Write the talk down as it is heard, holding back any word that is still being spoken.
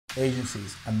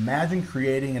agencies, imagine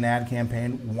creating an ad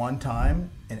campaign one time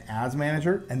in Ads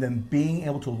Manager and then being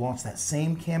able to launch that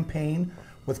same campaign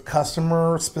with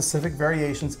customer specific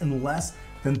variations in less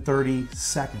than 30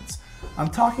 seconds. I'm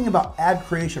talking about ad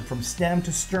creation from stem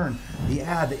to stern, the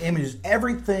ad, the images,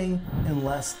 everything in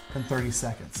less than 30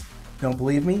 seconds. Don't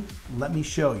believe me? Let me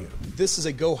show you. This is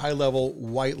a Go Highlevel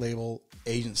white label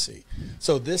agency.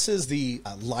 So this is the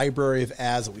library of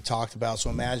ads that we talked about. So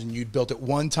imagine you'd built it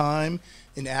one time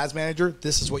in Ads Manager.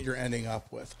 This is what you're ending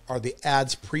up with, are the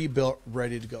ads pre-built,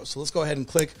 ready to go. So let's go ahead and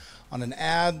click on an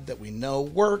ad that we know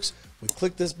works. We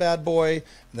click this bad boy,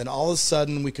 and then all of a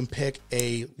sudden we can pick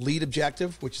a lead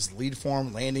objective, which is lead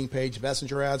form, landing page,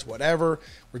 messenger ads, whatever.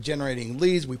 We're generating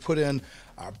leads. We put in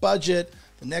our budget.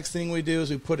 The next thing we do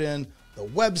is we put in the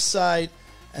website,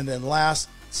 and then last,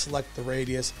 select the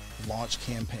radius, launch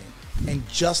campaign. And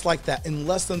just like that, in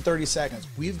less than 30 seconds,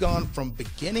 we've gone from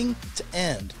beginning to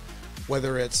end,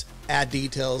 whether it's ad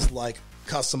details like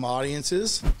custom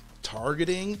audiences,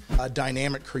 targeting,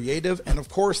 dynamic creative, and of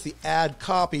course the ad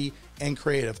copy and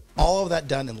creative. All of that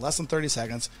done in less than 30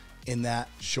 seconds in that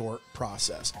short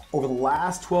process. Over the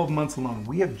last 12 months alone,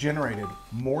 we have generated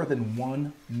more than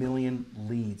 1 million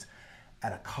leads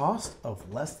at a cost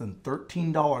of less than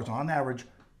 $13 on average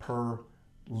per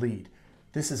lead.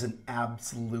 This is an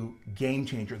absolute game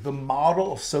changer. The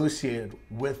model associated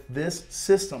with this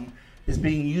system is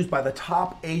being used by the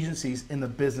top agencies in the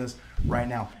business right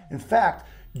now. In fact,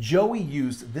 Joey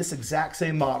used this exact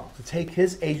same model to take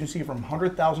his agency from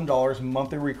 $100,000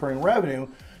 monthly recurring revenue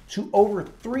to over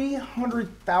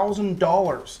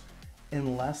 $300,000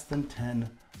 in less than 10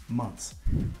 months.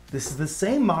 This is the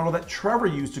same model that Trevor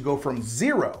used to go from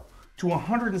 $0 to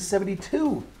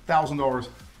 $172,000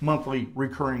 monthly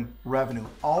recurring revenue,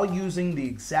 all using the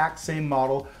exact same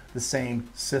model, the same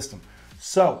system.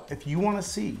 So if you want to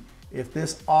see if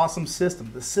this awesome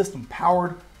system, the system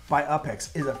powered by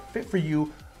UpHex, is a fit for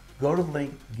you, go to the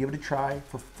link, give it a try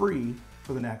for free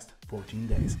for the next 14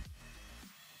 days.